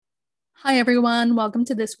Hi, everyone. Welcome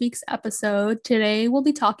to this week's episode. Today, we'll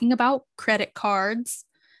be talking about credit cards.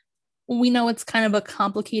 We know it's kind of a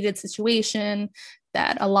complicated situation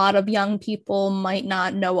that a lot of young people might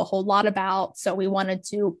not know a whole lot about. So, we wanted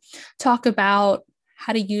to talk about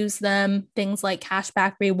how to use them, things like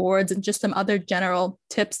cashback rewards, and just some other general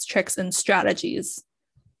tips, tricks, and strategies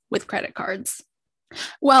with credit cards.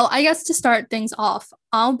 Well, I guess to start things off,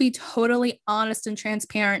 I'll be totally honest and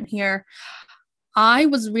transparent here. I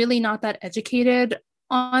was really not that educated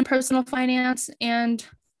on personal finance and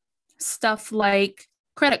stuff like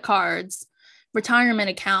credit cards, retirement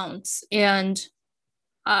accounts, and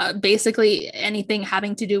basically anything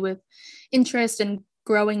having to do with interest and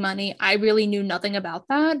growing money. I really knew nothing about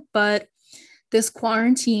that. But this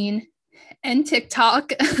quarantine and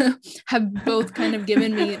TikTok have both kind of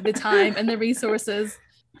given me the time and the resources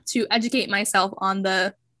to educate myself on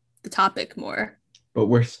the topic more. But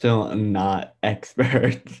we're still not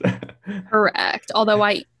experts. Correct. Although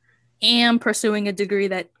I am pursuing a degree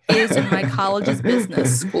that is in my college's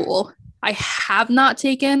business school. I have not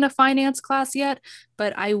taken a finance class yet,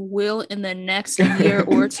 but I will in the next year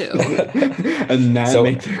or two. And that So-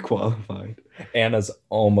 makes her qualified. Anna's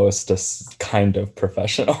almost a kind of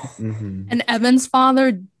professional. Mhm. And Evan's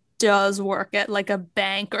father does work at like a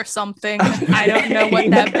bank or something. I don't know what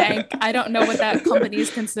that bank, I don't know what that company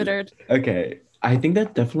is considered. Okay, I think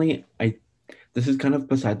that definitely this is kind of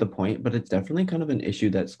beside the point, but it's definitely kind of an issue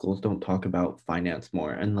that schools don't talk about finance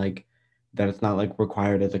more, and like that it's not like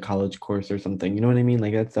required as a college course or something. You know what I mean?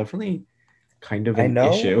 Like that's definitely kind of I an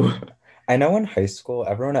know. issue. I know in high school,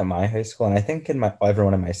 everyone at my high school, and I think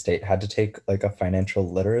everyone in my state had to take like a financial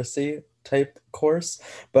literacy type course,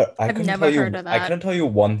 but I've never heard of I that. couldn't tell you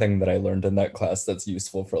one thing that I learned in that class that's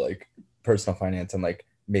useful for like personal finance and like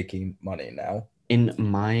making money now. In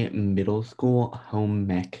my middle school home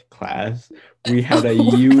ec class, we had a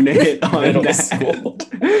unit on Middle that school.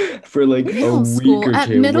 for like a Middle week school. or At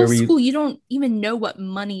two middle where we school, you don't even know what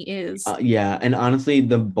money is. yeah, and honestly,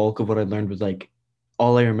 the bulk of what I learned was like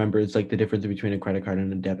all I remember is like the difference between a credit card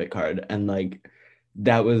and a debit card, and like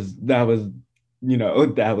that was that was That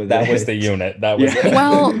was it. the unit. That was Yeah.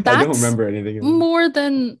 Well, I don't that's remember anything else. more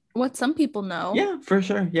than what some people know. Yeah, for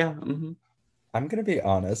sure. Yeah. I'm gonna be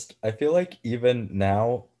honest. I feel like even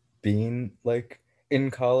now, being like in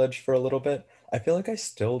college for a little bit, I feel like I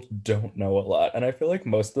still don't know a lot. And I feel like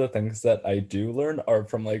most of the things that I do learn are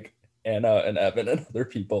from like Anna and Evan and other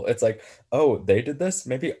people. It's like, oh, they did this,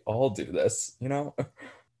 maybe I'll do this, you know?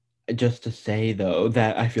 Just to say though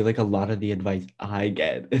that I feel like a lot of the advice I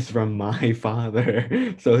get is from my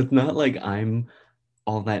father. So it's not like I'm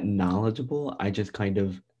all that knowledgeable. I just kind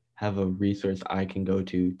of have a resource I can go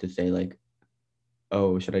to say like,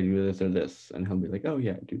 oh, should I do this or this? And he'll be like, oh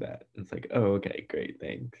yeah, do that. And it's like, oh, okay, great,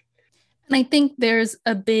 thanks. And I think there's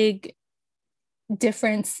a big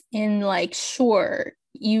difference in like, sure,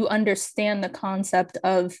 you understand the concept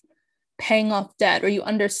of paying off debt, or you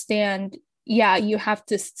understand, yeah, you have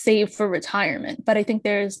to save for retirement. But I think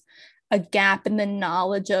there's a gap in the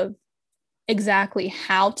knowledge of exactly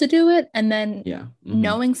how to do it. And then Yeah.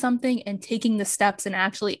 knowing something and taking the steps and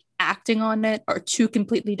actually acting on it are two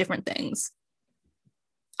completely different things.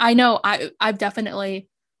 I know I've definitely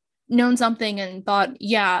known something and thought,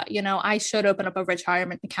 yeah, I should open up a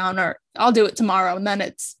retirement account, or I'll do it tomorrow. And then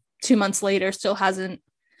it's 2 months later, still hasn't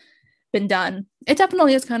been done. It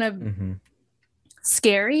definitely is kind of Mhm.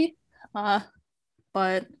 scary. But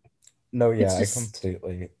No, yeah, it's I just,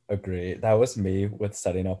 completely agree. That was me with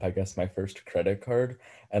setting up, I guess, my first credit card.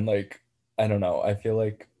 And like, I don't know, I feel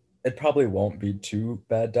like it probably won't be too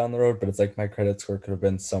bad down the road, but it's like my credit score could have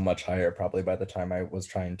been so much higher probably by the time I was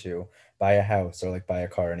trying to buy a house or like buy a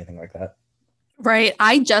car or anything like that. right.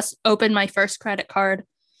 I just opened my first credit card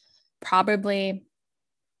probably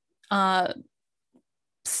uh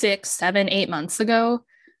 6, 7, 8 months ago.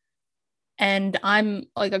 And I'm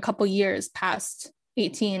like a couple years past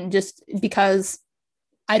 18 just because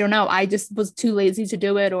I don't know. I just was too lazy to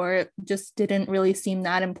do it, or it just didn't really seem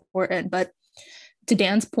that important. But to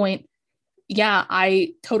Dan's point, yeah,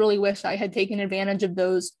 I totally wish I had taken advantage of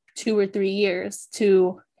those 2 or 3 years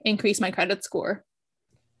to increase my credit score.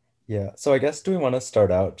 Yeah. So I guess do we want to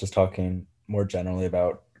start out just talking more generally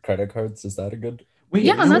about credit cards? Is that a good Wait,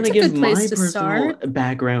 Yeah, I and want that's to a give good place my to personal start.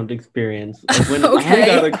 background experience of when I Okay.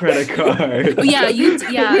 got a credit card.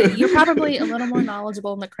 You're probably a little more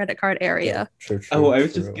knowledgeable in the credit card true, area. true, Oh, true, I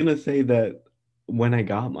was just true. gonna say that when I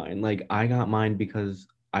got mine, like I got mine because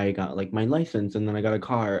I got like my license and then I got a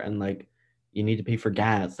car and like you need to pay for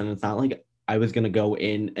gas and it's not like I was gonna go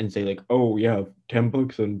in and say like, oh yeah,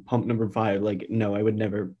 $10 and pump number five. Like no, I would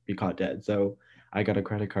never be caught dead. So I got a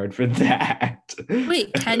credit card for that.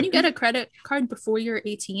 Wait, can you get a credit card before you're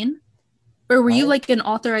 18? Or were you like an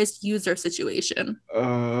authorized user situation?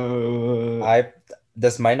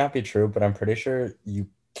 This might not be true, but I'm pretty sure you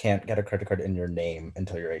can't get a credit card in your name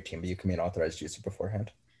until you're 18, but you can be an authorized user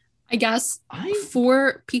beforehand. I guess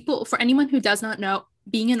for anyone who does not know,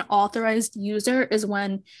 being an authorized user is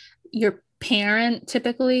when your parent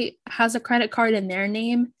typically has a credit card in their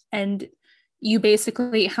name and you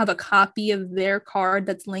basically have a copy of their card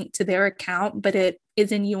that's linked to their account, but it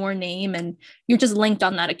is in your name and you're just linked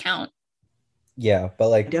on that account. Yeah, but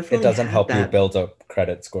like it doesn't help you build a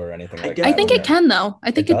credit score or anything like that. I think it can though.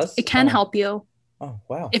 I think it can help you. Oh,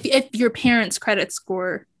 wow. If your parents' credit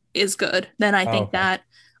score is good, then I think that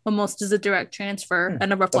almost is a direct transfer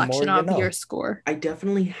and a reflection of your score. I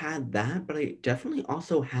definitely had that, but I definitely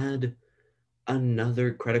also had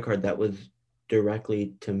another credit card that was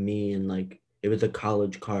directly to me, and like it was a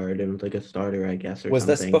college card and it was like a starter, I guess, or was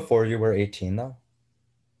something. Was this before you were 18 though?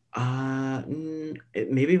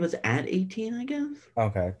 Maybe it was at 18, I guess.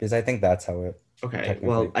 Okay, because I think that's how it. Okay,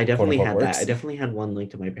 well, I definitely had that. I definitely had one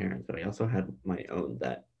linked to my parents, but I also had my own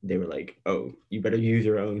that they were like, "Oh, you better use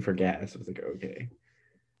your own for gas." I was like, "Okay."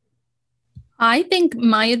 I think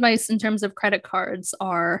my advice in terms of credit cards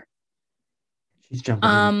are. She's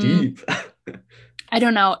jumping deep. I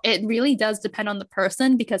don't know. It really does depend on the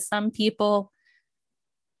person because some people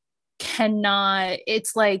cannot.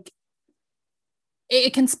 It's like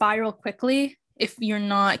it can spiral quickly if you're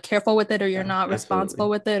not careful with it or you're not responsible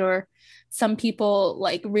with it, or some people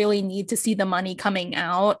like really need to see the money coming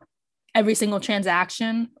out every single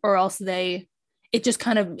transaction, or else it just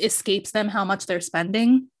kind of escapes them how much they're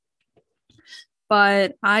spending.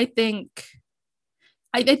 But I think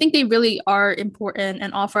they really are important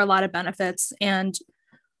and offer a lot of benefits. And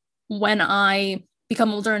when I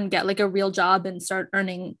become older and get like a real job and start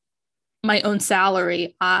earning my own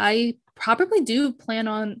salary, I probably do plan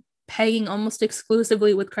on paying almost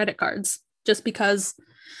exclusively with credit cards, just because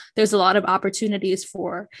there's a lot of opportunities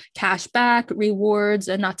for cash back, rewards,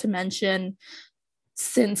 and not to mention,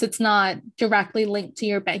 since it's not directly linked to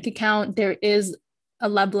your bank account, there is a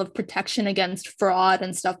level of protection against fraud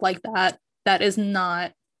and stuff like that that is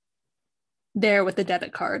not there with the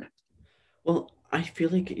debit card. Well, I feel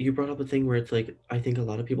like you brought up a thing where it's like, I think a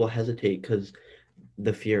lot of people hesitate because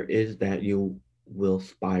the fear is that you will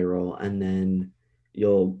spiral and then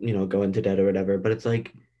you'll, go into debt or whatever. But it's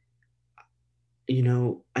like,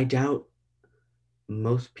 I doubt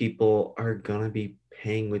most people are gonna be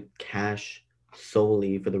paying with cash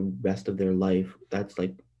solely for the rest of their life. That's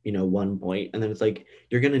like, one point. And then it's like,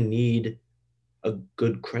 you're gonna need a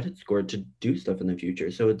good credit score to do stuff in the future.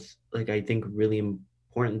 So it's like, I think really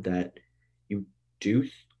important that you do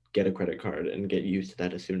get a credit card and get used to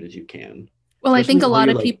that as soon as you can. Well, I think a lot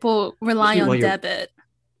of people rely on debit.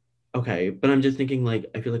 Okay, but I'm just thinking, like,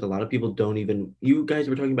 I feel like a lot of people don't even, you guys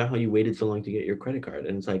were talking about how you waited so long to get your credit card.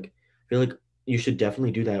 And it's like, I feel like you should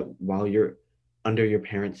definitely do that while you're under your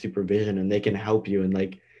parents' supervision and they can help you and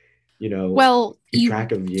like, keep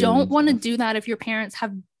track of you. Don't want to do that if your parents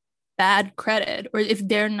have bad credit or if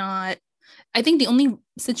they're not. I think the only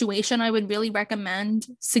situation I would really recommend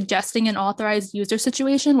suggesting an authorized user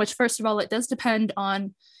situation, which first of all, it does depend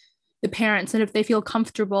on the parents and if they feel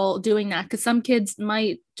comfortable doing that, because some kids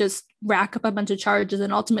might just rack up a bunch of charges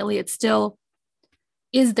and ultimately it still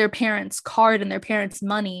is their parents' card and their parents'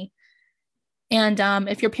 money. And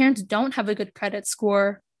if your parents don't have a good credit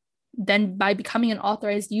score, then by becoming an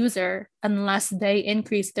authorized user, unless they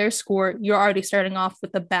increase their score, you're already starting off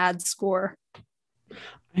with a bad score.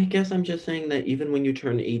 I guess I'm just saying that even when you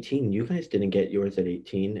turn 18, you guys didn't get yours at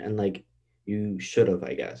 18 and like you should have,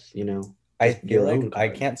 I guess, I feel like I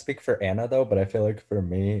can't speak for Anna though, but I feel like for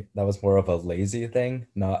me that was more of a lazy thing,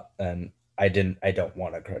 not an I don't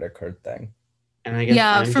want a credit card thing. And I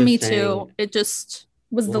guess for me too. It just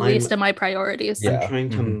was the least of my priorities. I'm trying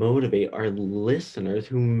to motivate our listeners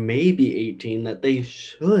who may be 18 that they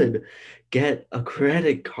should get a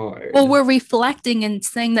credit card. Well, we're reflecting and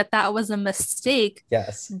saying that was a mistake.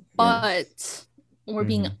 Yes. But we're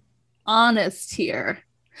being honest here.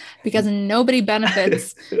 Because nobody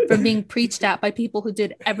benefits from being preached at by people who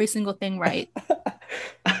did every single thing right.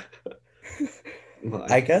 Well,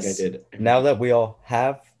 I guess now that we all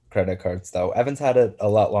have credit cards, though, Evan's had it a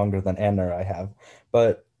lot longer than Anna or I have.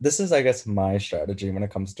 But this is, I guess, my strategy when it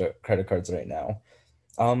comes to credit cards right now.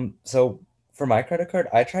 So for my credit card,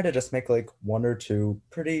 I try to just make like one or two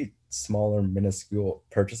pretty small or minuscule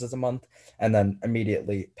purchases a month and then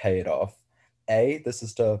immediately pay it off. This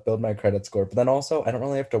is to build my credit score, but then also I don't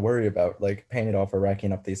really have to worry about like paying it off or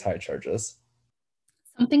racking up these high charges.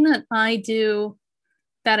 Something that I do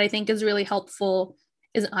that I think is really helpful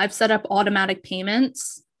is I've set up automatic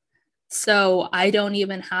payments. So I don't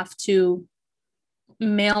even have to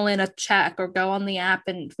mail in a check or go on the app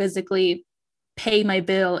and physically pay my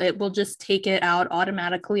bill. It will just take it out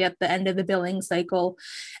automatically at the end of the billing cycle.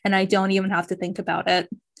 And I don't even have to think about it.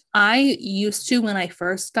 I used to, when I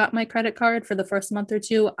first got my credit card for the first month or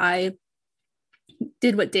two, I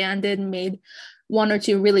did what Dan did, made one or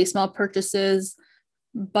two really small purchases.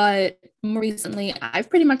 But more recently, I've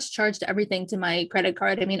pretty much charged everything to my credit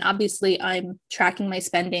card. I mean, obviously, I'm tracking my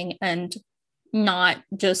spending and not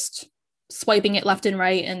just swiping it left and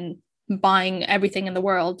right and buying everything in the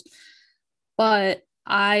world. But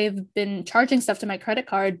I've been charging stuff to my credit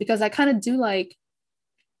card because I kind of do like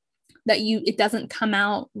that it doesn't come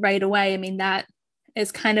out right away. I mean, that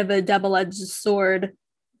is kind of a double-edged sword,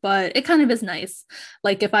 but it kind of is nice.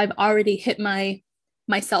 Like if I've already hit my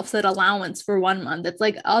self-set allowance for 1 month, it's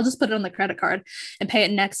like I'll just put it on the credit card and pay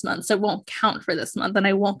it next month, so it won't count for this month and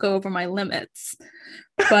I won't go over my limits.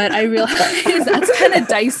 But I realize that's kind of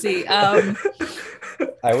dicey.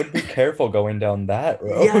 I would be careful going down that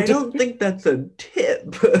road. Yeah, I don't think that's a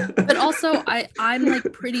tip. But also I'm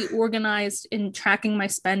like pretty organized in tracking my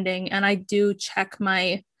spending, and I do check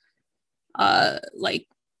my like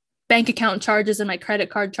bank account charges and my credit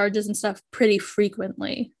card charges and stuff pretty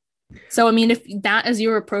frequently. So I mean, if that is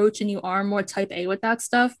your approach and you are more type A with that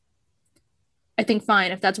stuff, I think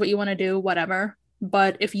fine. If that's what you want to do, whatever.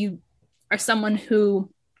 But if you are someone who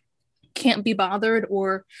can't be bothered,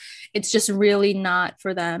 or it's just really not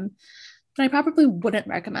for them, then I probably wouldn't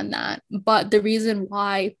recommend that. But the reason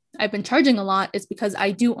why I've been charging a lot is because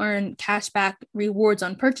I do earn cashback rewards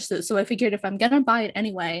on purchases. So I figured if I'm going to buy it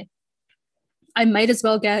anyway, I might as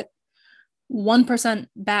well get 1%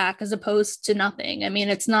 back as opposed to nothing. I mean,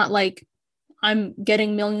 it's not like I'm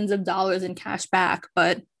getting millions of dollars in cash back,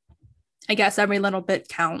 but I guess every little bit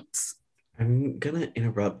counts. I'm gonna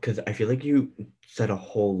interrupt because I feel like you said a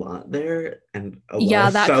whole lot there and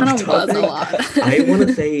that kind of was a lot. I want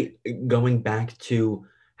to say, going back to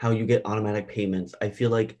how you get automatic payments, I feel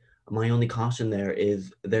like my only caution there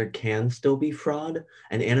is there can still be fraud.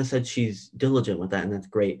 And Anna said she's diligent with that, and that's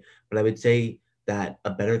great. But I would say that a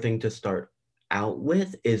better thing to start out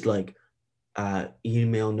with is like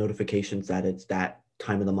email notifications that it's that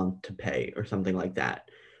time of the month to pay or something like that.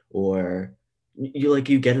 Or you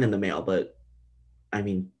get it in the mail, but I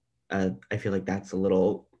mean, I feel like that's a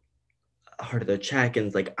little harder to check, and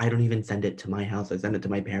it's like I don't even send it to my house, I send it to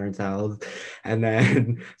my parents' house. And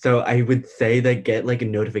then so I would say that get like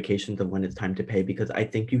notifications of when it's time to pay, because I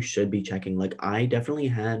think you should be checking. Like I definitely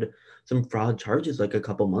had some fraud charges like a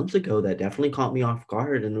couple months ago that definitely caught me off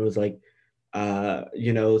guard, and it was like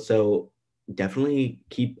so definitely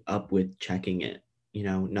keep up with checking it.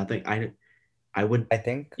 Nothing I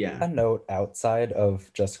think a note outside of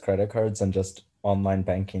just credit cards and just online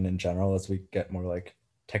banking in general, as we get more like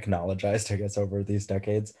technologized, I guess, over these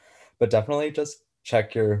decades, but definitely just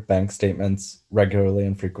check your bank statements regularly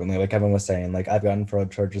and frequently. Like Evan was saying, like I've gotten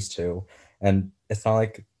fraud charges too, and it's not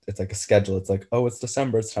like it's like a schedule. It's like, oh, it's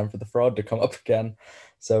December, it's time for the fraud to come up again.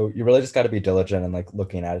 So you really just got to be diligent and like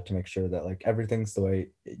looking at it to make sure that like everything's the way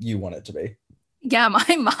you want it to be. Yeah,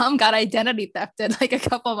 my mom got identity thefted like a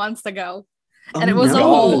couple months ago. And it was a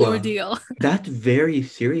whole ordeal. That's very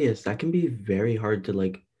serious. That can be very hard to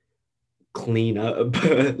like clean up.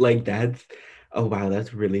 Like that's, oh wow,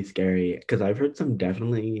 that's really scary. Because I've heard some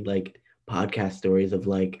definitely like podcast stories of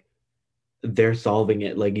like they're solving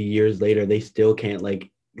it like years later. They still can't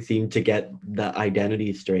like seem to get the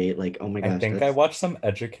identity straight. Like, oh my gosh. I think I watched some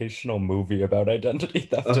educational movie about identity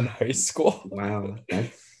theft in high school. Wow,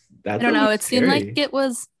 that's I don't know. It seemed like it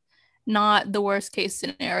was not the worst case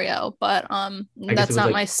scenario, but that's not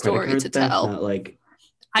like my story to tell. Not like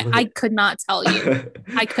I could not tell you.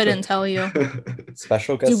 I couldn't tell you.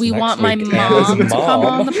 Special guest. Do we want my mom to come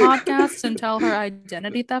on the podcast and tell her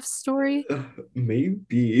identity theft story?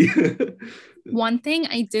 Maybe. One thing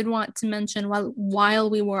I did want to mention while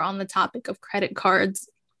we were on the topic of credit cards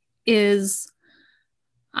is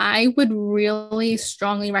I would really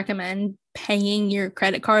strongly recommend paying your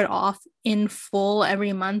credit card off in full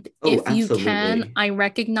every month if you can. I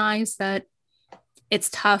recognize that it's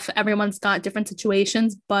tough. Everyone's got different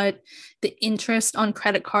situations, but the interest on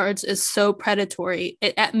credit cards is so predatory.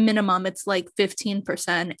 At minimum, it's like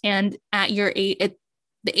 15%. And at your age,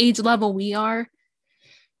 the age level we are,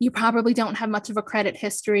 you probably don't have much of a credit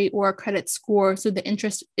history or a credit score. So the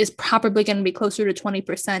interest is probably going to be closer to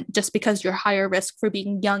 20% just because you're higher risk for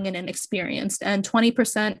being young and inexperienced. And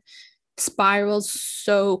 20% spirals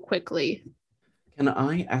so quickly. Can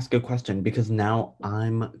I ask a question? Because now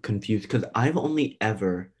I'm confused, because I've only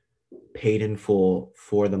ever paid in full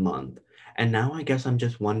for the month. And now I guess I'm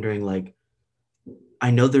just wondering, like,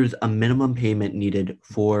 I know there's a minimum payment needed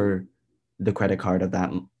for the credit card of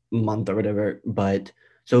that month or whatever, but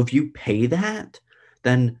so if you pay that,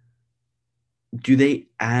 then do they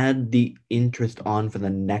add the interest on for the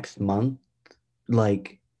next month?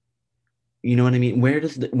 Like, you know what I mean? When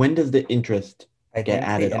does the interest I get think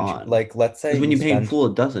added on? like let's say Because when you you pay in spend, full,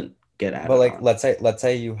 it doesn't get but added like on. let's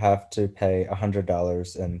say you have to pay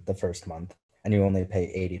 $100 in the first month and you only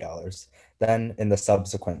pay $80. Then in the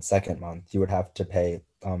subsequent second month, you would have to pay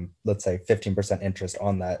let's say 15% interest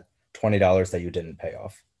on that $20 that you didn't pay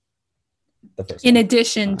off the first In month.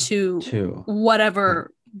 addition to Two.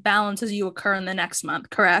 whatever balances you occur in the next month,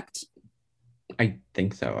 correct? I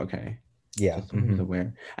think so. Okay. Yeah. Just so I was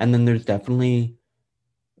aware. And then there's definitely,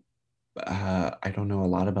 I don't know a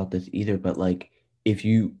lot about this either, but like if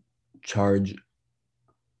you charge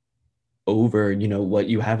over, what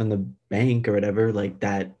you have in the bank or whatever, like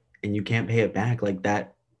that, and you can't pay it back, like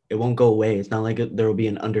that, it won't go away. It's not like there will be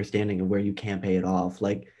an understanding of where you can't pay it off.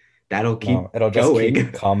 Like that'll keep No, it'll just going.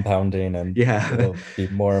 keep compounding and Yeah. it'll be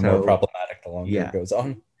more and more So, problematic the longer yeah. it goes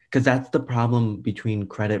on. Because that's the problem between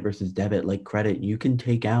credit versus debit. Like credit, you can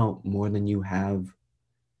take out more than you have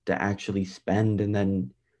to actually spend, and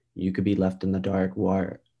then you could be left in the dark.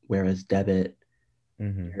 Whereas debit,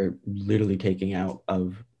 you're literally taking out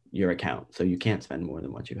of your account, so you can't spend more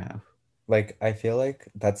than what you have. Like, I feel like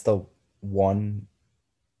that's the one,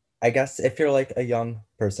 I guess if you're like a young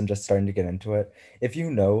person just starting to get into it, if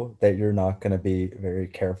you know that you're not going to be very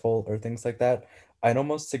careful or things like that, I'd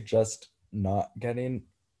almost suggest not getting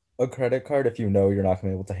a credit card if you know you're not going to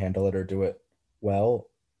be able to handle it or do it well.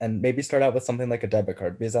 And maybe start out with something like a debit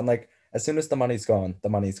card because I'm like, as soon as the money's gone, the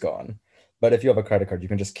money's gone. But if you have a credit card, you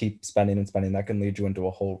can just keep spending and spending. That can lead you into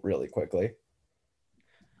a hole really quickly.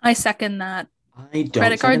 I second that. I don't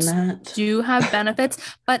Credit second cards that. do have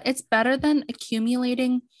benefits, but it's better than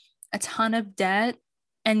accumulating a ton of debt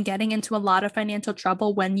and getting into a lot of financial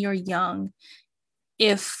trouble when you're young.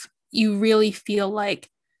 If you really feel like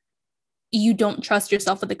you don't trust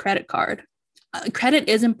yourself with a credit card, credit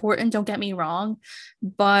is important, don't get me wrong,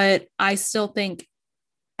 but I still think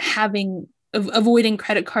avoiding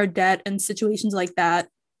credit card debt and situations like that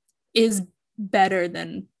is better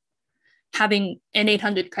than having an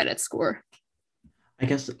 800 credit score. I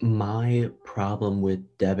guess my problem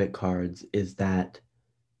with debit cards is that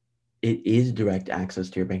it is direct access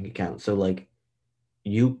to your bank account. So like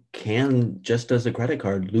you can, just as a credit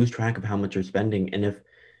card, lose track of how much you're spending. And if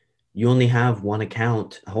you only have one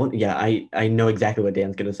account, yeah, I know exactly what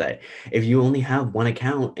Dan's gonna say. If you only have one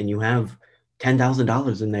account and you have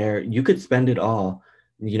 $10,000 in there, you could spend it all.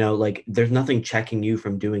 Like there's nothing checking you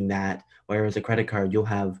from doing that. Whereas a credit card, you'll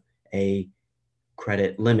have a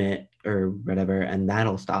credit limit or whatever, and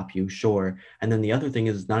that'll stop you, sure. And then the other thing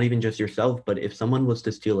is not even just yourself, but if someone was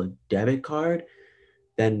to steal a debit card,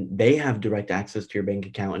 then they have direct access to your bank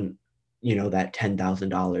account and that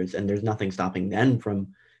 $10,000, and there's nothing stopping them from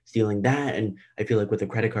stealing that. And I feel like with a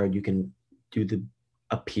credit card, you can do the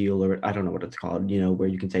appeal, or I don't know what it's called, where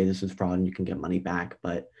you can say this is fraud and you can get money back.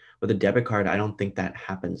 But with a debit card, I don't think that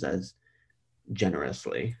happens as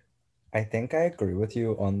generously. I think I agree with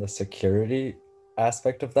you on the security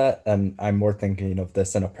aspect of that. And I'm more thinking of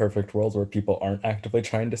this in a perfect world where people aren't actively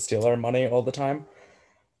trying to steal our money all the time.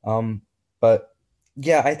 But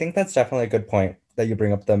yeah, I think that's definitely a good point that you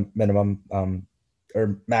bring up the minimum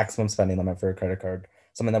or maximum spending limit for a credit card.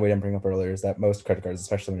 Something that we didn't bring up earlier is that most credit cards,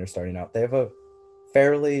 especially when you're starting out, they have a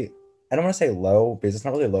fairly, I don't want to say low because it's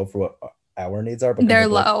not really low for what our needs are, but They're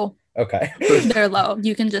compared to, low. okay. They're low.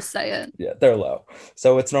 You can just say it. Yeah, they're low.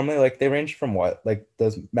 So it's normally like they range from what? Like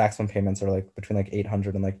those maximum payments are like between like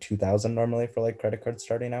 800 and like 2,000 normally for like credit cards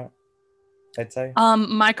starting out, I'd say.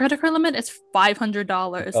 My credit card limit is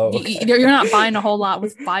 $500. Oh, okay. You're not buying a whole lot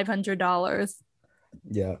with $500.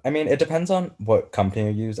 Yeah. I mean, it depends on what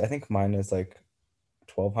company you use. I think mine is like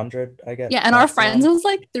 1,200, I get. Yeah, and our friends was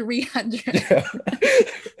like 300. Yeah.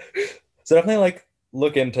 So definitely like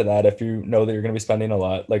look into that if you know that you're going to be spending a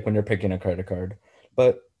lot, like when you're picking a credit card.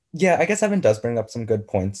 But yeah, I guess Evan does bring up some good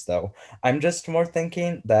points though. I'm just more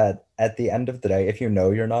thinking that at the end of the day, if you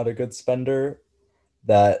know you're not a good spender,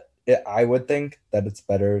 I would think that it's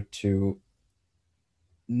better to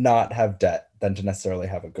not have debt than to necessarily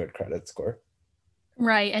have a good credit score.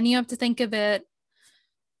 Right. And you have to think of it,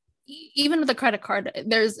 even with a credit card,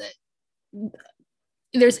 there's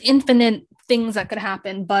infinite things that could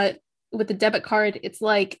happen. But with the debit card, it's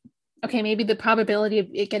like, okay, maybe the probability of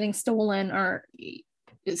it getting stolen or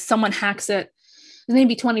someone hacks it is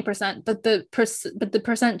maybe 20%, but the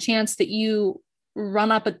percent chance that you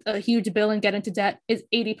run up a huge bill and get into debt is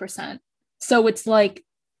 80%. So it's like,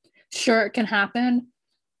 sure, it can happen,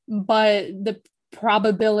 but the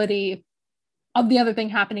probability of the other thing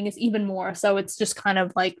happening is even more. So it's just kind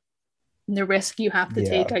of like the risk you have to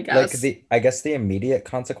take, Yeah, I like guess. I guess the immediate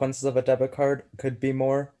consequences of a debit card could be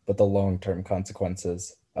more, but the long-term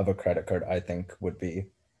consequences of a credit card, I think, would be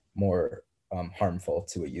more harmful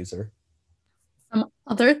to a user. Some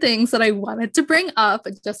other things that I wanted to bring up,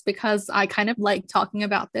 just because I kind of like talking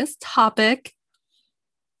about this topic,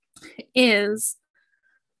 is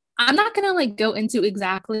I'm not going to like go into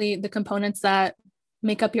exactly the components that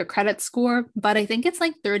make up your credit score, but I think it's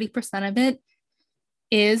like 30% of it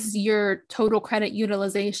is your total credit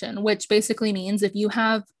utilization, which basically means if you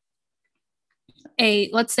have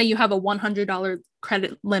let's say you have a $100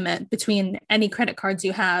 credit limit between any credit cards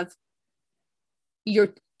you have, your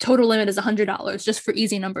total limit is $100, just for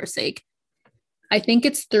easy numbers sake. I think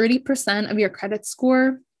it's 30% of your credit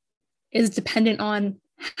score is dependent on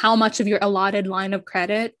how much of your allotted line of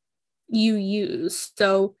credit you use.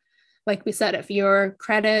 So, like we said, if your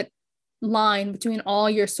credit line between all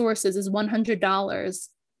your sources is $100,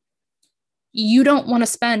 you don't want to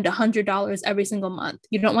spend $100 every single month.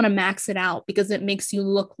 You don't want to max it out because it makes you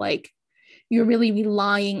look like you're really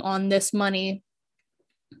relying on this money,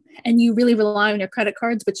 and you really rely on your credit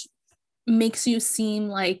cards, which makes you seem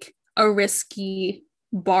like a risky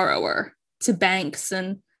borrower to banks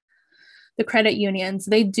and the credit unions.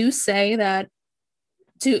 They do say that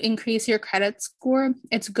to increase your credit score,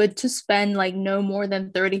 it's good to spend like no more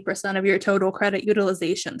than 30% of your total credit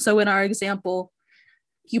utilization. So in our example,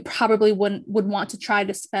 you probably would want to try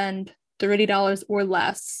to spend $30 or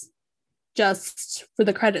less just for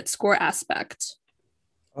the credit score aspect.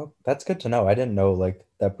 Oh, that's good to know. I didn't know like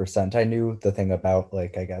that percent. I knew the thing about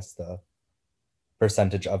like I guess the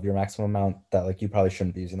percentage of your maximum amount that like you probably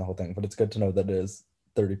shouldn't be using the whole thing, but it's good to know that it is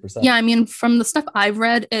 30%. Yeah, I mean, from the stuff I've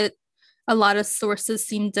read, a lot of sources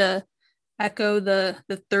seem to echo the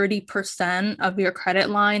 30% of your credit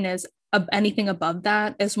line is anything above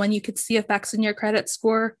that is when you could see effects in your credit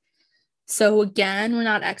score. So again, we're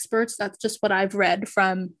not experts. That's just what I've read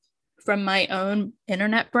from my own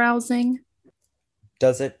internet browsing.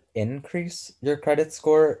 Does it increase your credit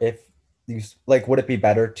score if you like would it be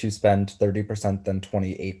better to spend 30% than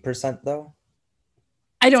 28% though?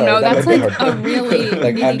 I don't Sorry, know. that That's might be like hard. a really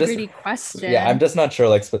Like I'm nitty just gritty yeah, I'm question. just not sure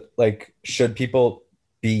like should people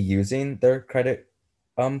be using their credit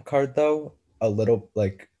card though a little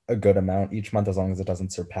like a good amount each month as long as it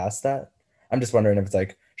doesn't surpass that? I'm just wondering if it's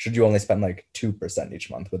like should you only spend like 2% each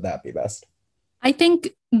month? Would that be best? I think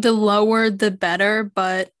the lower the better,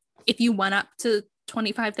 but if you went up to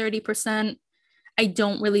 25, 30%, I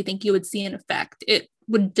don't really think you would see an effect. It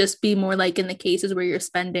would just be more like in the cases where you're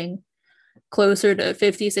spending closer to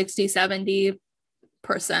 50, 60, 70%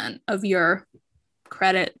 of your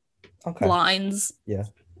credit Okay. lines. Yeah.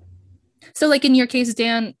 So, like in your case,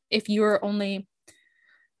 Dan, if you're only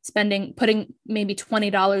putting maybe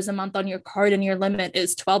 $20 a month on your card and your limit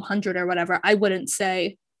is 1,200 or whatever, I wouldn't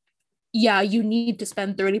say, yeah, you need to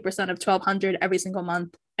spend 30% of 1,200 every single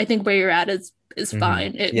month. I think where you're at is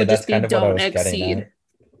fine. It Yeah, would that's just be kind of what I don't was getting exceed. at.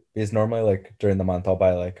 Because normally, like during the month, I'll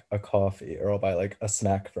buy like a coffee or I'll buy like a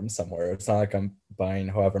snack from somewhere. It's not like I'm buying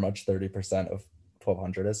however much 30% of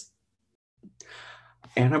 1,200 is.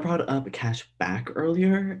 Anna brought up cash back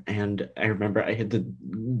earlier, and I remember I had to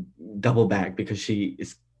double back because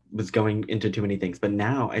was going into too many things. But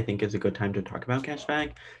now I think is a good time to talk about cash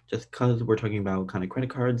back, just because we're talking about kind of credit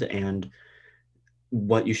cards and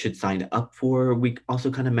what you should sign up for. We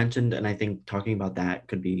also kind of mentioned, and I think talking about that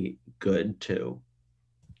could be good too.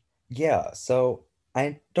 Yeah, so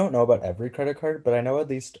I don't know about every credit card, but I know at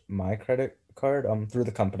least my credit card, through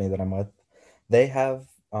the company that I'm with, they have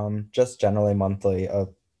just generally monthly a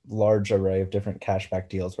large array of different cashback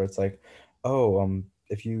deals where it's like, oh,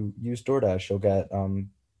 if you use DoorDash, you'll get 5%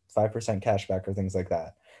 cashback or things like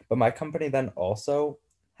that. But my company then also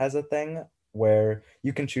has a thing where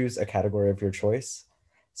you can choose a category of your choice.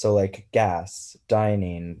 So like gas,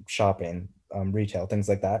 dining, shopping, retail, things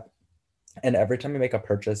like that. And every time you make a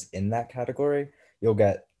purchase in that category, you'll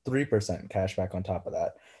get 3% cash back on top of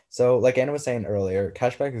that. So, like Anna was saying earlier,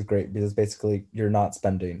 cashback is great because basically you're not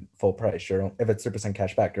spending full price. If it's 3%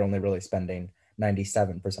 cash back, you're only really spending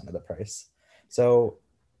 97% of the price. So,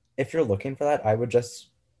 if you're looking for that, I would just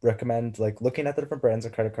recommend like looking at the different brands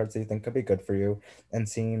of credit cards that you think could be good for you and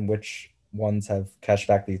seeing which ones have cash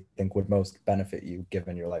back that you think would most benefit you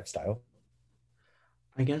given your lifestyle.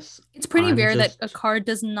 I guess It's pretty I'm rare that a just card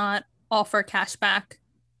does not offer cash back.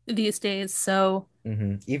 these days. So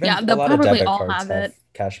Even yeah, a they'll lot of probably debit all cards have have it.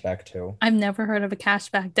 cash back too. I've never heard of a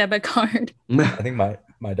cashback debit card. I think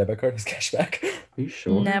my debit card is cash back. Are you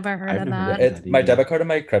sure? Never heard I've of never that. gotten It's that my either. debit card and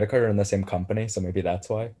my credit card are in the same company, so maybe that's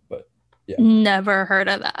why. But yeah. Never heard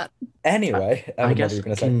of that. Anyway, I Evan, what are guess, you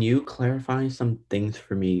gonna say? can you clarify some things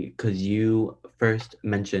for me? Because you first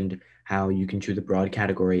mentioned how you can choose a broad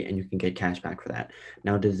category and you can get cash back for that.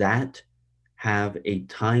 Now, does that have a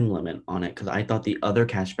time limit on it? Because I thought the other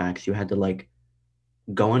cashbacks you had to like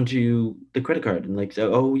go onto the credit card and like say,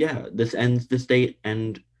 oh yeah, this ends this date,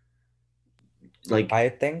 and like, I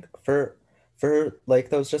think for like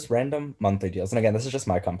those just random monthly deals, and again, this is just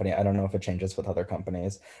my company. I don't know if it changes with other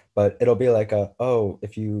companies, but it'll be like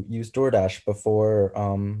if you use DoorDash before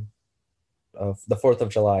of the 4th of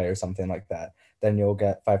July or something like that, then you'll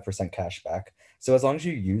get 5% cash back. So as long as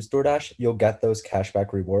you use DoorDash, you'll get those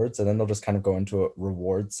cashback rewards, and then they'll just kind of go into a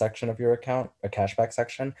reward section of your account, a cashback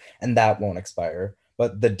section, and that won't expire.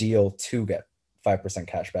 But the deal to get 5%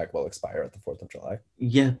 cash back will expire at the 4th of July.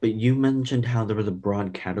 yeah, but you mentioned how there was a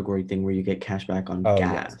broad category thing where you get cash back on Oh,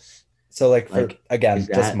 yes. gas. So like for Like, is again, just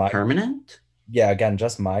that my permanent? yeah, again,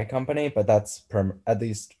 just my company, but that's at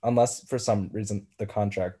least unless for some reason the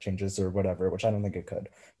contract changes or whatever, which I don't think it could,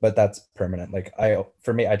 but that's permanent. Like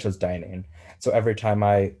for me, I chose dining. So every time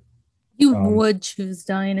You um would choose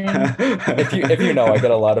dining. if you know, I get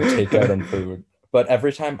a lot of takeout and food. But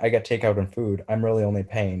every time I get takeout and food, I'm really only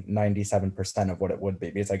paying 97% of what it would be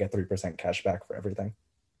because I get 3% cash back for everything.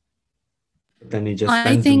 Then he just I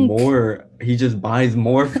spends think, more. He just buys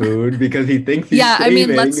more food because he thinks he's yeah, I mean,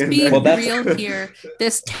 saving. let's And be Well, then that's real here.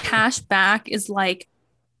 This cash back is like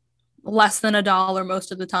less than $1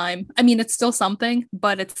 most of the time. I mean, it's still something,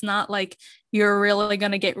 but it's not like you're really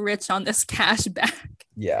gonna get rich on this cash back.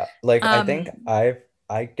 yeah. Like I Um, think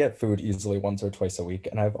I get food easily once or twice a week,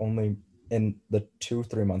 and I've only in the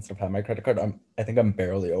 2-3 months I've had my credit card, I think I'm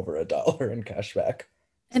barely over $1 in cash back.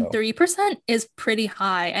 and So 3% is pretty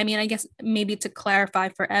high. I mean, I guess maybe to clarify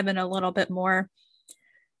for Evan a little bit more,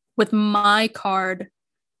 with my card,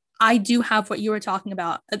 I do have what you were talking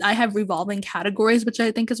about. I have revolving categories, which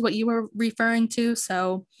I think is what you were referring to.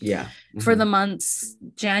 So yeah. for the Mhm. months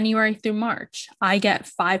January through March, I get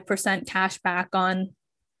 5% cash back on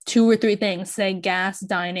two or three things, say gas,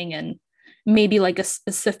 dining, and maybe like a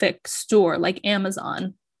specific store like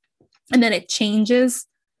Amazon. And then it changes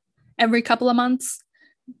every couple of months.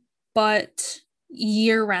 But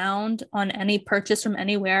year round on any purchase from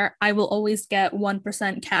anywhere, I will always get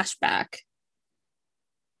 1% cash back.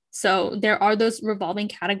 So there are those revolving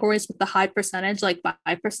categories with the high percentage, like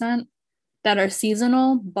 5%, that are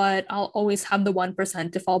seasonal, but I'll always have the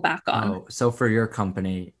 1% to fall back on. Oh, so for your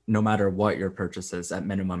company, no matter what your purchase is, at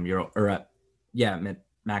minimum,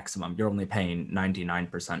 maximum, you're only paying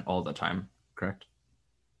 99% all the time, correct?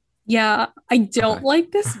 Yeah, I don't Okay.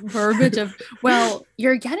 like this verbiage of, well,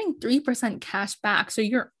 you're getting 3% cash back, so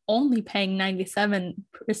you're only paying 97%.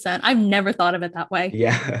 I've never thought of it that way.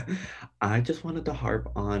 Yeah. I just wanted to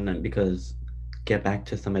harp on, because get back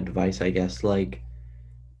to some advice, I guess. Like,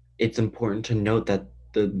 it's important to note that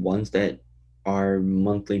the ones that are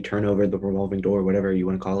monthly turnover, the revolving door, whatever you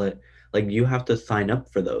want to call it, like, you have to sign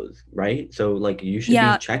up for those, right? So like, you should be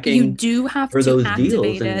Yeah, you checking do have for to those deals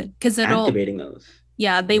activate it and because activating those. they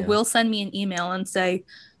Yeah. will send me an email and say,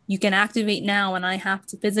 you can activate now. And I have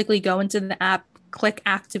to physically go into the app, click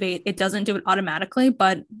activate. It doesn't do it automatically,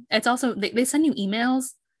 but it's also, they send you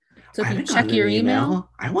emails. So I if you haven't check gotten an your email, email.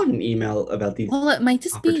 I want an email about these well, it might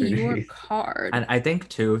just be your opportunities. card. And I think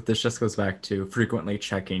too, this just goes back to frequently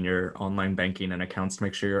checking your online banking and accounts to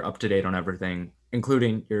make sure you're up to date on everything,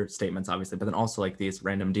 including your statements, obviously, but then also like these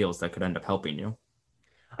random deals that could end up helping you.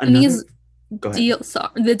 And Another, these go ahead. deals,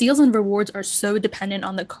 the deals and rewards are so dependent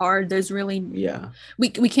on the card. There's really, Yeah. we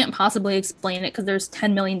can't possibly explain it because there's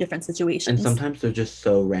 10 million different And situations. sometimes they're just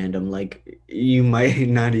so random, like you might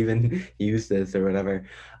not even use this or whatever.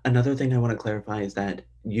 Another thing I want to clarify is that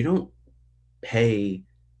you don't pay,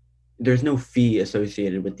 there's no fee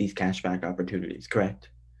associated with these cashback opportunities, correct?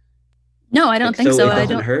 No, I don't Like, think so so. it I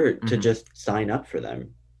doesn't don't. hurt to Mhm. just sign up for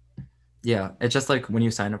them. Yeah, it's just like when you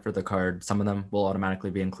sign up for the card, some of them will automatically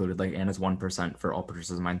be included, like Anna's 1% for all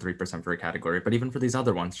purchases, mine 3% for a category. But even for these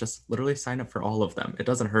other ones, just literally sign up for all of them. It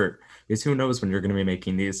doesn't hurt because who knows when you're going to be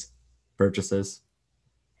making these purchases.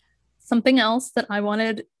 Something else that I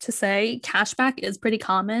wanted to say, cashback is pretty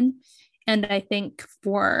common. And I think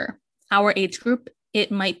for our age group,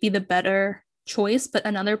 it might be the better choice. But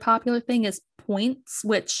another popular thing is points,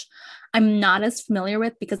 which I'm not as familiar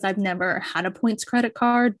with because I've never had a points credit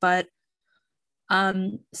card. But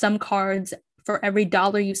some cards for every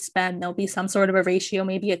dollar you spend, there'll be some sort of a ratio.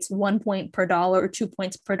 Maybe it's 1 point per dollar or 2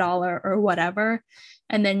 points per dollar or whatever.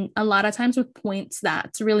 And then a lot of times with points,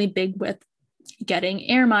 that's really big with getting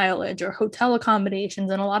air mileage or hotel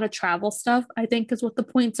accommodations, and a lot of travel stuff, I think, is what the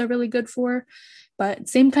points are really good for. But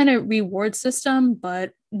same kind of reward system,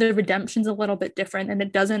 but the redemption's a little bit different, and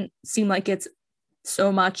it doesn't seem like it's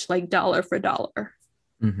so much like dollar for dollar.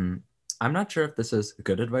 Mm-hmm. I'm not sure if this is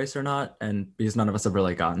good advice or not, and because none of us have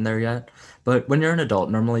really gotten there yet, but when you're an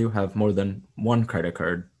adult, normally you have more than one credit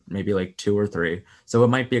card, maybe like 2 or 3. So it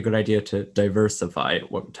might be a good idea to diversify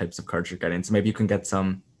what types of cards you're getting. So maybe you can get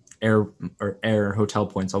some air hotel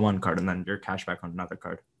points on one card and then your cash back on another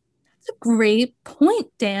card. That's a great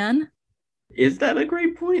point, Dan. Is that a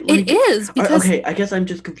great point? It is, because okay, I guess I'm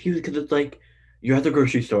just confused because it's like you're at the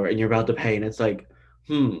grocery store and you're about to pay, and it's like,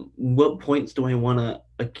 what points do I want to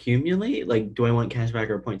accumulate? Like, do I want cash back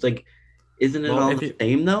or points? Like, isn't it all the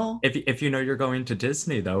same though? If you know you're going to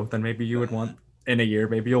Disney though, then maybe you would want in a year,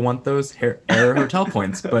 maybe you'll want those air hotel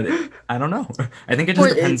points. But I don't know. I think it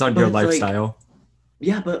just depends on your lifestyle. Like,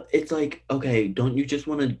 yeah, but it's like, okay, don't you just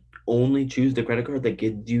want to only choose the credit card that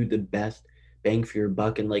gives you the best bang for your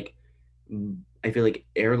buck? And like, I feel like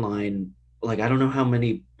airline, like, I don't know how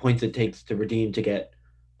many points it takes to redeem to get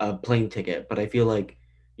a plane ticket, but I feel like,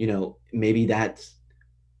 maybe that's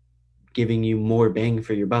giving you more bang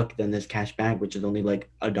for your buck than this cash back, which is only like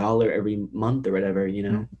 $1 every month or whatever,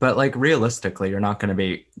 But like realistically, you're not going to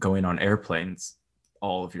be going on airplanes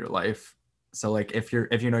all of your life. So like if you're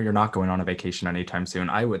not going on a vacation anytime soon,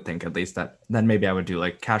 I would think at least that then maybe I would do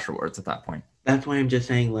like cash rewards at that point. That's why I'm just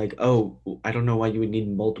saying, like, I don't know why you would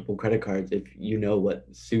need multiple credit cards if you know what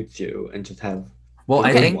suits you and just have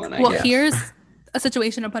one. Here's a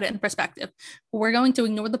situation to put it in perspective. We're going to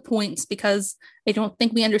ignore the points because I don't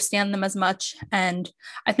think we understand them as much. And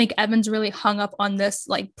I think Evan's really hung up on this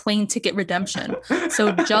like plane ticket redemption.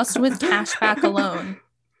 So just with cashback alone,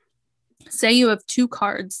 say you have 2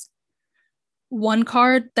 cards. One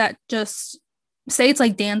card that just, say it's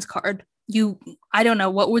like Dan's card. I don't know,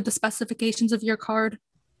 what were the specifications of your card?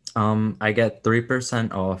 I get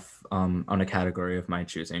 3% off on a category of my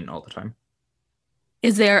choosing all the time.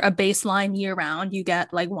 Is there a baseline year round? You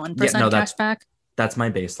get like 1% cash back? That's my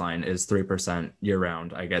baseline is 3% year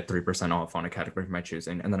round. I get 3% off on a category of my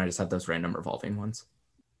choosing. And then I just have those random revolving ones.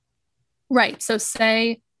 Right. So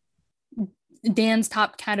say Dan's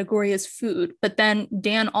top category is food, but then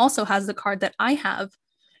Dan also has the card that I have.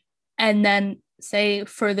 And then say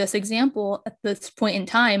for this example, at this point in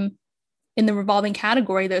time, in the revolving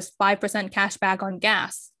category, there's 5% cash back on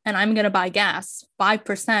gas, and I'm going to buy gas.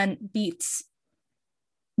 5% beats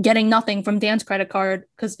getting nothing from Dan's credit card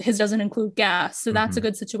because his doesn't include gas. So that's a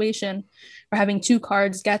good situation where having 2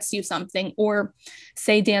 cards gets you something. Or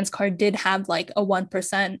say Dan's card did have like a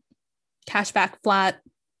 1% cashback flat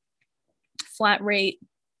rate.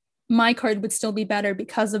 My card would still be better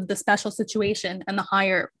because of the special situation and the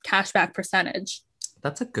higher cashback percentage.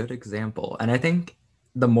 That's a good example. And I think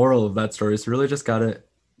the moral of that story is really just got to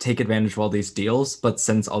take advantage of all these deals. But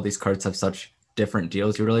since all these cards have such different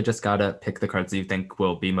deals, you really just got to pick the cards that you think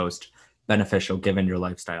will be most beneficial given your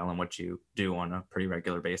lifestyle and what you do on a pretty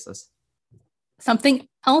regular basis. Something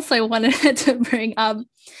else I wanted to bring up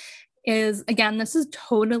is, again, this is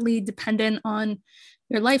totally dependent on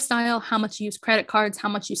your lifestyle, how much you use credit cards, how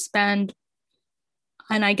much you spend,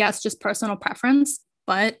 and I guess just personal preference.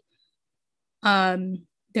 But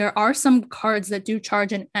there are some cards that do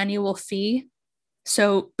charge an annual fee.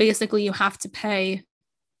 So basically you have to pay,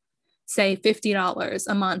 say, $50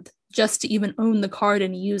 a month just to even own the card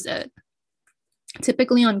and use it.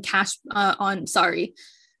 Typically on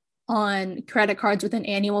credit cards with an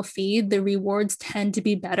annual fee, the rewards tend to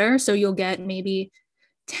be better. So you'll get maybe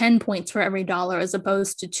 10 points for every dollar as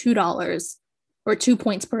opposed to $2 or 2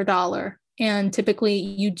 points per dollar. And typically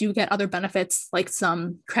you do get other benefits like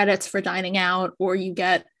some credits for dining out, or you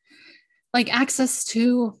get like access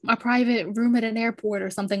to a private room at an airport or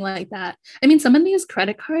something like that. I mean, some of these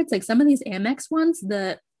credit cards, like some of these Amex ones,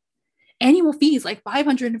 the annual fee is like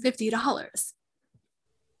 $550.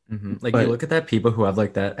 Like, you look at that, people who have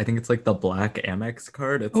like that, I think it's like the black Amex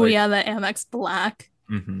card. It's the Amex Black.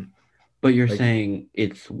 But you're saying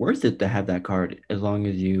it's worth it to have that card as long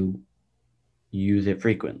as you use it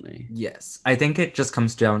frequently. Yes. I think it just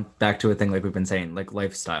comes down back to a thing like we've been saying, like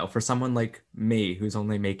lifestyle. For someone like me, who's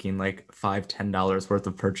only making like $5-10 worth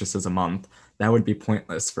of purchases a month, that would be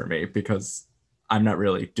pointless for me because I'm not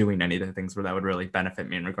really doing any of the things where that would really benefit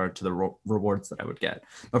me in regard to the rewards that I would get.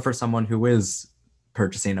 But for someone who is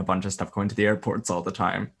purchasing a bunch of stuff, going to the airports all the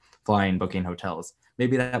time, flying, booking hotels,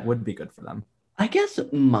 maybe that would be good for them. I guess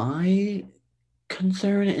my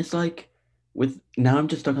concern is like, now I'm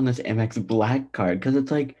just stuck on this Amex Black card because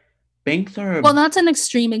it's like banks are Well, that's an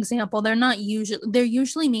extreme example. They're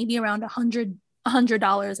usually maybe around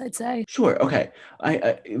 $100, I'd say. sure, okay.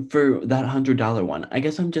 I for that $100 one, I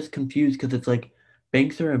guess I'm just confused because it's like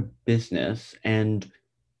banks are a business and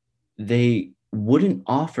they wouldn't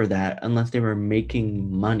offer that unless they were making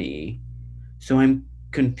money. So I'm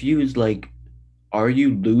confused, like, are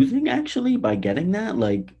you losing actually by getting that?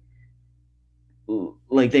 Like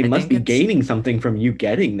they I must think be it's gaining something from you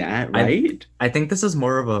getting that, I right? I think this is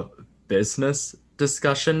more of a business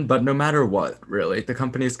discussion, but no matter what, really, the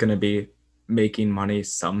company's going to be making money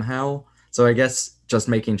somehow. So I guess just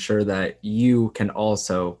making sure that you can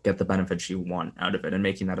also get the benefits you want out of it and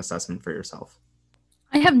making that assessment for yourself.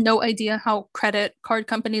 I have no idea how credit card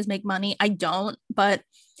companies make money. I don't, but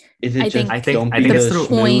Is it I just think don't I be think the it's through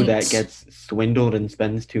schmoo that point gets swindled and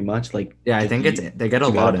spends too much? Like, Yeah, I just think they get a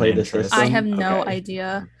you gotta lot in play the interest. I have system. no Okay.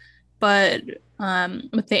 idea. But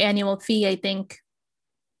with the annual fee, I think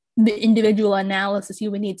the individual analysis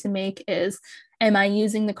you would need to make is, am I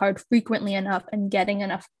using the card frequently enough and getting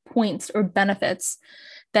enough points or benefits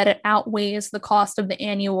that it outweighs the cost of the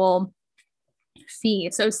annual fee?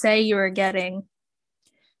 So say you're getting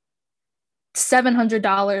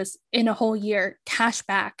 $700 in a whole year cash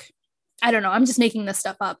back. I don't know, I'm just making this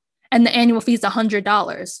stuff up. And the annual fee is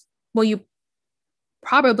 $100. Well, you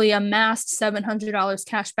probably amassed $700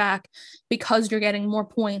 cash back because you're getting more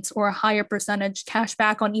points or a higher percentage cash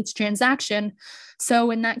back on each transaction.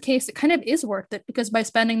 So in that case, it kind of is worth it because by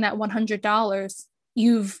spending that $100,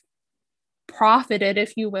 you've profited,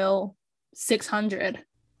 if you will, 600.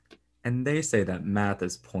 And they say that math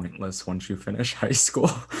is pointless once you finish high school.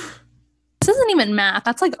 This isn't even math.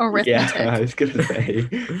 That's like Yeah, arithmetic. I was gonna say.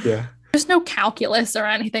 Yeah. There's no calculus or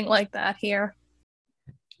anything like that here.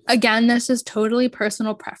 Again, this is totally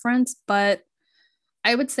personal preference, but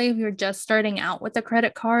I would say if you're just starting out with a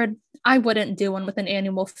credit card, I wouldn't do one with an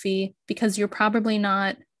annual fee because you're probably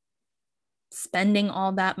not spending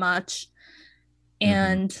all that much.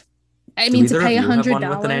 And I Do mean, to either of pay you have one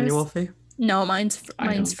with an annual $100, fee? no, I don't mine's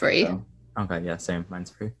think free. so. Okay, yeah, same. Mine's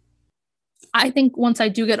free. I think once I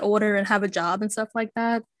do get older and have a job and stuff like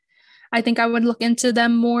that, I think I would look into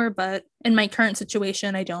them more, but in my current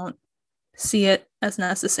situation, I don't see it as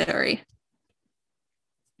necessary.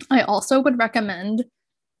 I also would recommend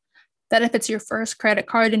that if it's your first credit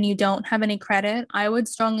card and you don't have any credit, I would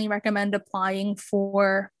strongly recommend applying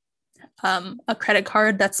for a credit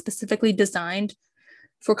card that's specifically designed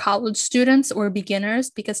for college students or beginners,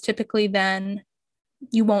 because typically then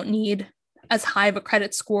you won't need as high of a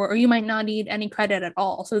credit score, or you might not need any credit at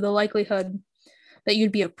all. So the likelihood that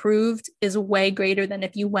you'd be approved is way greater than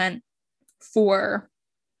if you went for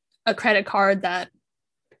a credit card that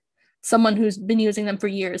someone who's been using them for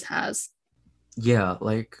years has. Yeah,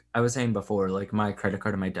 like I was saying before, like my credit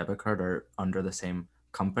card and my debit card are under the same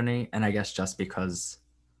company. And I guess just because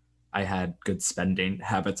I had good spending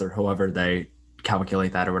habits or however they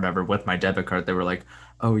calculate that or whatever with my debit card, they were like,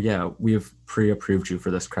 oh, yeah, we've pre-approved you for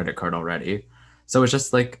this credit card already. So it's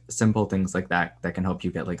just like simple things like that that can help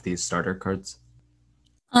you get like these starter cards.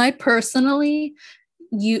 I personally,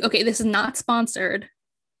 this is not sponsored.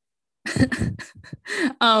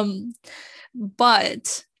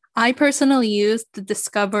 But I personally use the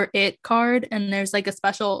Discover It card, and there's like a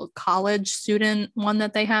special college student one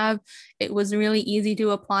that they have. It was really easy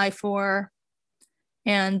to apply for,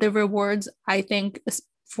 and the rewards, I think,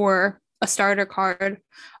 for a starter card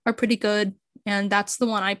are pretty good, and that's the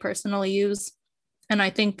one I personally use. And I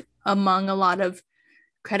think among a lot of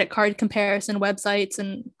credit card comparison websites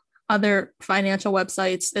and other financial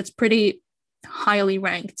websites, it's pretty highly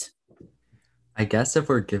ranked. I guess if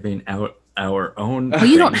we're giving out our own Well,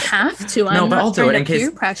 you don't things- have to. No, I'm but not I'll do trying it in to case.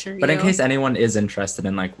 peer pressure But in you. case anyone is interested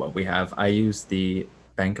in like what we have, I use the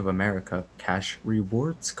Bank of America Cash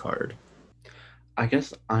Rewards card. I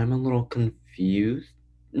guess I'm a little confused.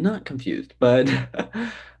 Not confused, but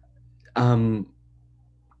um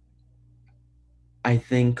I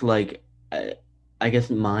think I guess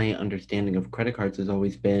my understanding of credit cards has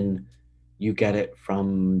always been you get it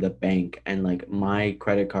from the bank, and like my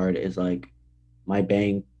credit card is like my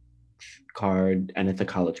bank card and it's a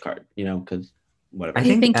college card, because whatever. I I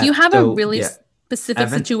think think you have a so, really yeah, specific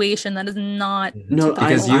Evan- situation that is not No, typical.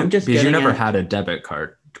 because I'm just you getting never at- had a debit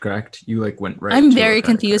card, correct? You like went right. I'm to a very credit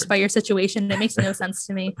confused card. by your situation. It makes no sense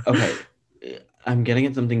to me. Okay, I'm getting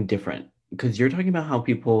at something different because you're talking about how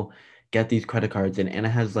people get these credit cards, and Anna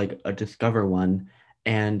has like a Discover one,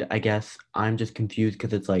 and I guess I'm just confused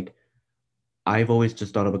because it's like I've always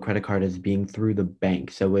just thought of a credit card as being through the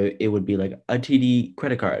bank, so it would be like a TD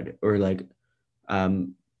credit card or like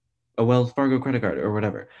a Wells Fargo credit card or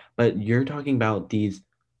whatever. But you're talking about these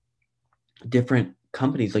different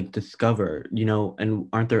companies like Discover, and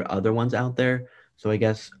aren't there other ones out there? So I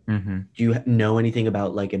guess, Mm-hmm. do you know anything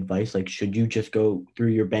about like advice? Like, should you just go through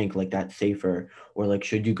your bank, like that's safer? Or like,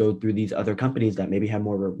 should you go through these other companies that maybe have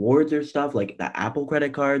more rewards or stuff, like the Apple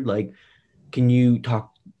credit card? Like, can you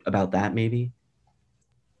talk about that maybe?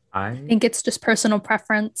 I think it's just personal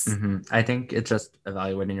preference. I think it's just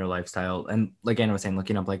evaluating your lifestyle. And like Anna was saying,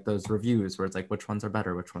 looking up like those reviews where it's like, which ones are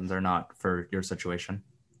better, which ones are not for your situation.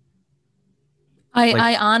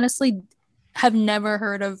 I honestly have never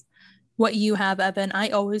heard of what you have, Evan. I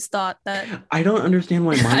always thought that. I don't understand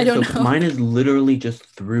why mine. I don't know. Mine is literally just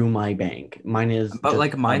through my bank. Mine is, but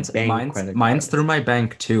like mine's through my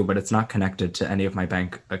bank too, but it's not connected to any of my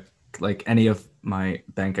bank, like any of my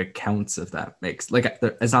bank accounts. If that makes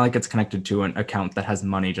it's not like it's connected to an account that has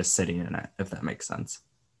money just sitting in it. If that makes sense.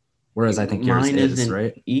 Whereas I think yours mine is, isn't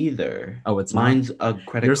right? Either. Oh, it's mine's not? A credit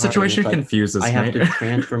Your card. Your situation confuses me. I have to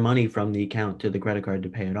transfer money from the account to the credit card to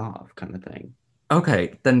pay it off, kind of thing.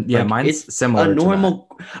 Okay, then yeah, mine's similar. A normal.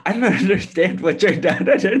 To that. I don't understand what you're not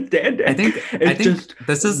understanding. I think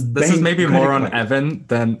this is maybe more on Evan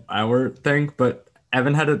than our thing, but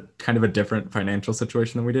Evan had a kind of a different financial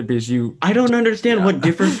situation than we did because I don't understand what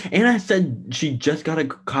different. Anna said she just got a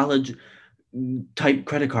college type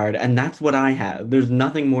credit card, and that's what I have. There's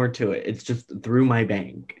nothing more to it. It's just through my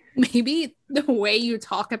bank. Maybe the way you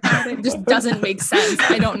talk about it just doesn't make sense.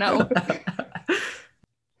 I don't know.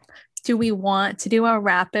 Do we want to do a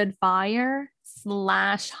rapid fire /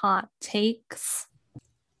 hot takes?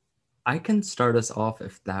 I can start us off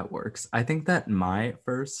if that works. I think that my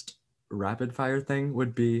first rapid fire thing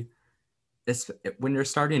would be when you're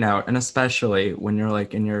starting out, and especially when you're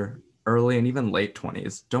like in your early and even late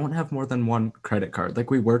 20s, don't have more than one credit card. Like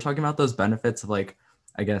we were talking about those benefits of like,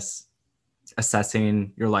 I guess,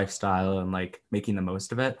 assessing your lifestyle and like making the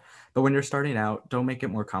most of it. But when you're starting out, don't make it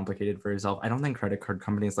more complicated for yourself. I don't think credit card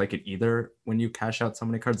companies like it either when you cash out so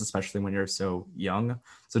many cards, especially when you're so young.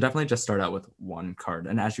 So definitely just start out with one card.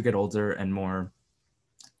 And as you get older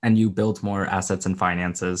and you build more assets and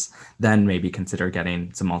finances, then maybe consider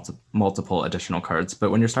getting some multiple additional cards. But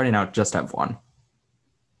when you're starting out, just have one.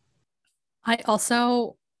 I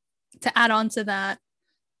also, to add on to that,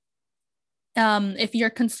 if you're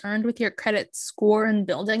concerned with your credit score and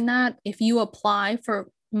building that, if you apply for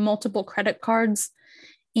multiple credit cards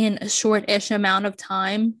in a short-ish amount of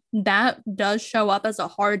time, that does show up as a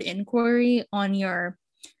hard inquiry on your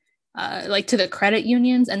to the credit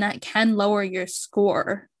unions, and that can lower your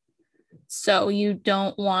score. So you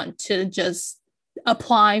don't want to just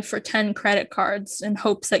apply for 10 credit cards in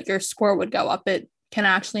hopes that your score would go up. It can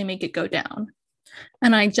actually make it go down.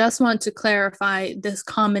 And I just want to clarify this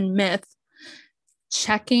common myth.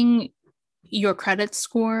 Checking your credit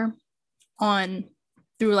score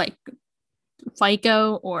through like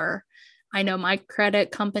FICO, or I know my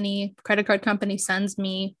credit card company sends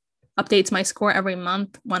me, updates my score every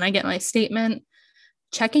month when I get my statement.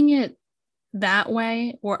 Checking it that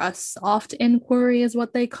way, or a soft inquiry is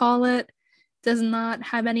what they call it, does not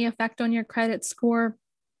have any effect on your credit score.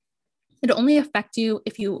 It only affects you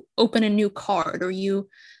if you open a new card or you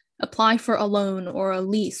apply for a loan or a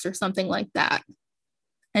lease or something like that.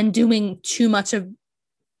 And doing too much of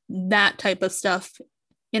that type of stuff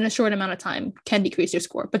in a short amount of time can decrease your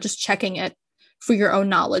score, but just checking it for your own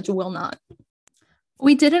knowledge will not.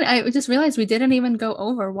 I just realized we didn't even go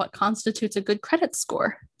over what constitutes a good credit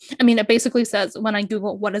score. I mean, it basically says, when I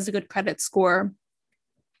Google what is a good credit score,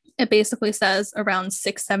 it basically says around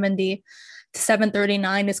 670 to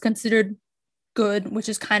 739 is considered good, which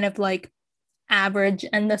is kind of like average,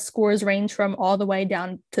 and the scores range from all the way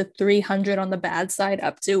down to 300 on the bad side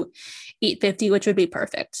up to 850, which would be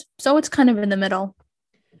perfect. So it's kind of in the middle.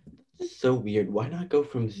 So weird. Why not go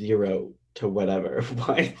from 0 to whatever?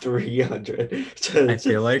 Why 300? I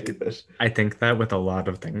feel like I think that with a lot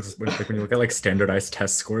of things, like when you look at like standardized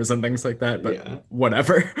test scores and things like that, but yeah.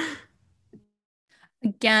 Whatever.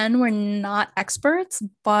 Again, we're not experts,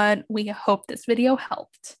 but we hope this video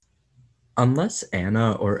helped. Unless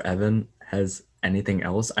Anna or Evan has anything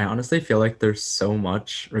else, I honestly feel like there's so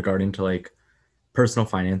much regarding to like personal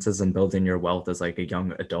finances and building your wealth as like a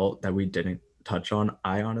young adult that we didn't touch on.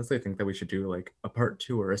 I honestly think that we should do like a part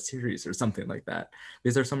 2 or a series or something like that,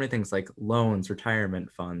 because there's so many things like loans,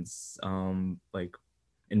 retirement funds, like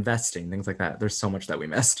investing, things like that. There's so much that we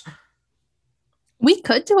missed. We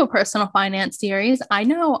could do a personal finance series. I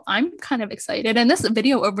know I'm kind of excited. And this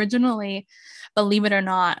video originally, believe it or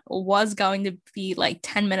not, was going to be like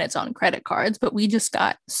 10 minutes on credit cards, but we just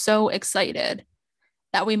got so excited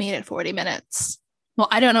that we made it 40 minutes. Well,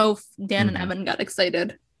 I don't know if Dan and Evan got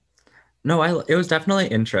excited. No, it was definitely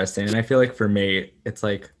interesting. And I feel like for me, it's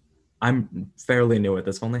like I'm fairly new at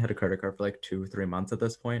this. I've only had a credit card for like 2-3 months at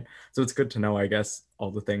this point. So it's good to know, I guess,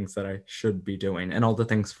 all the things that I should be doing and all the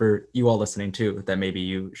things for you all listening too that maybe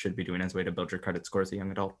you should be doing as a way to build your credit score as a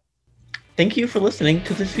young adult. Thank you for listening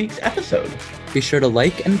to this week's episode. Be sure to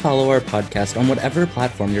like and follow our podcast on whatever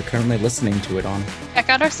platform you're currently listening to it on. Check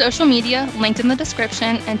out our social media linked in the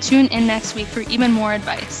description and tune in next week for even more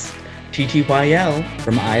advice. TTYL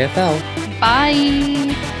From IFL.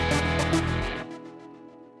 Bye!